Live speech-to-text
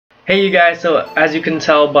Hey you guys, so as you can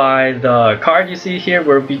tell by the card you see here,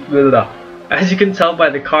 we'll be trying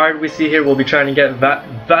to get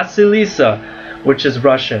Vasilisa, which is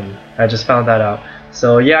Russian. I just found that out.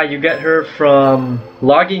 So yeah, you get her from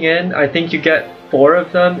logging in. I think you get 4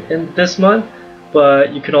 of them in this month,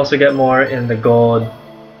 but you can also get more in the gold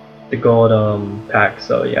pack.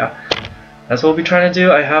 So yeah, that's what we'll be trying to do.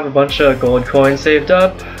 I have a bunch of gold coins saved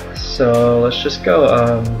up, so let's just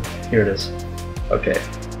go. Here it is. Okay.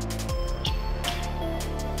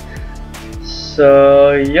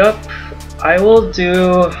 So yup, I will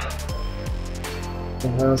do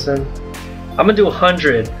 1,000. I'm gonna do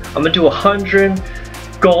 100. I'm gonna do 100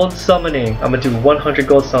 gold summoning. I'm gonna do 100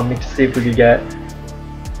 gold summoning to see if we could get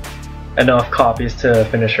enough copies to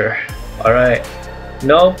finish her. All right.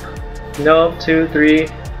 Nope. 2, 3,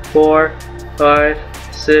 4, 5,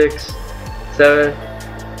 6, 7.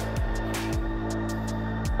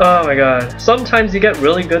 Oh my god. Sometimes you get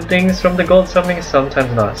really good things from the gold summoning,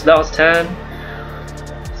 sometimes not. So that was 10.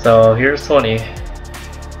 So here's 20.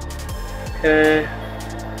 Okay.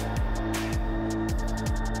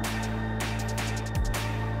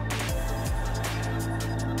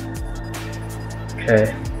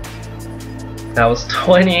 Okay. That was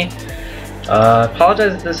 20.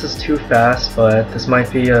 Apologize if this is too fast, but this might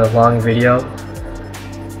be a long video.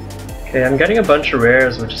 Okay, I'm getting a bunch of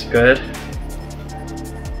rares, which is good.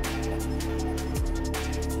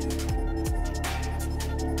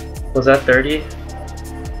 Was that 30?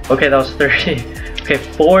 Okay, that was 30. Okay,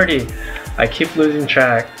 40. I keep losing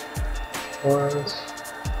track.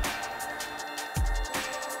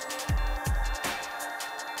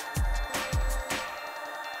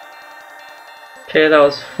 Okay, that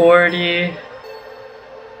was 40.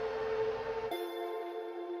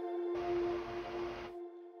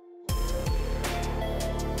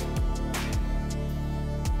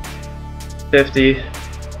 $50.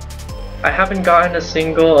 I haven't gotten a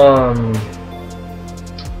single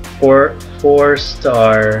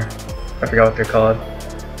 4-star. I forgot what they're called.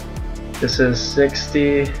 This is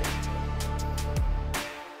 60.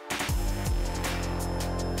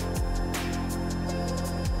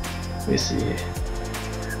 Let me see.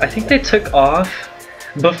 I think they took off.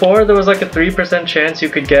 Before there was like a 3% chance you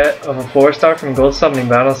could get of a 4-star from gold summoning,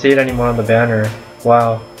 but I don't see it anymore on the banner.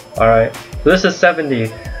 Wow. Alright. So this is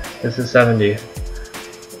 70. This is 70.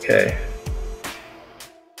 Okay.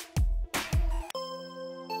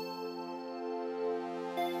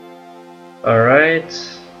 Alright.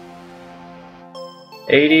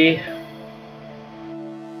 80.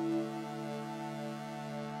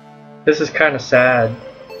 This is kind of sad.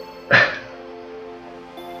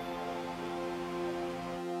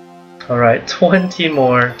 Alright, 20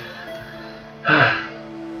 more.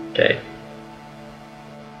 Okay.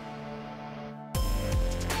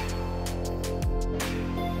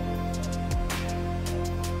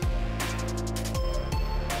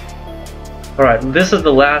 Alright, this is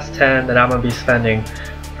the last 10 that I'm gonna be spending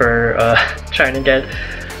for trying to get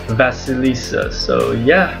Vasilisa. So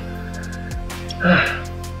yeah.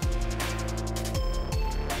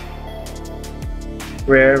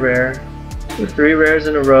 Rare. 3 rares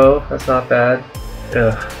in a row, that's not bad.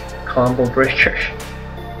 Ugh, combo breaker.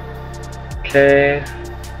 Okay.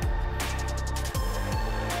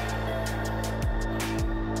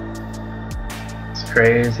 It's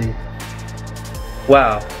crazy.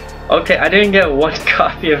 Wow. Okay, I didn't get 1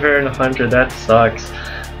 copy of her in 100, that sucks.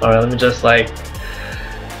 Alright, let me just like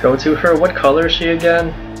go to her. What color is she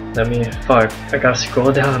again? Fuck, I gotta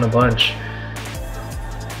scroll down a bunch.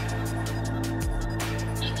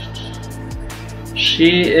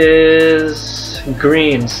 She is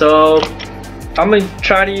green, so I'm gonna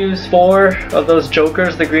try to use 4 of those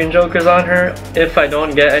jokers, the green jokers on her, if I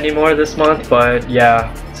don't get any more this month, but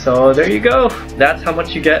yeah. So there you go. That's how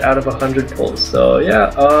much you get out of 100 pulls. So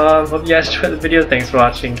yeah, hope you guys enjoyed the video. Thanks for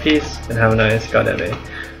watching. Peace and have a nice goddamn day.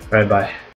 Alright, bye.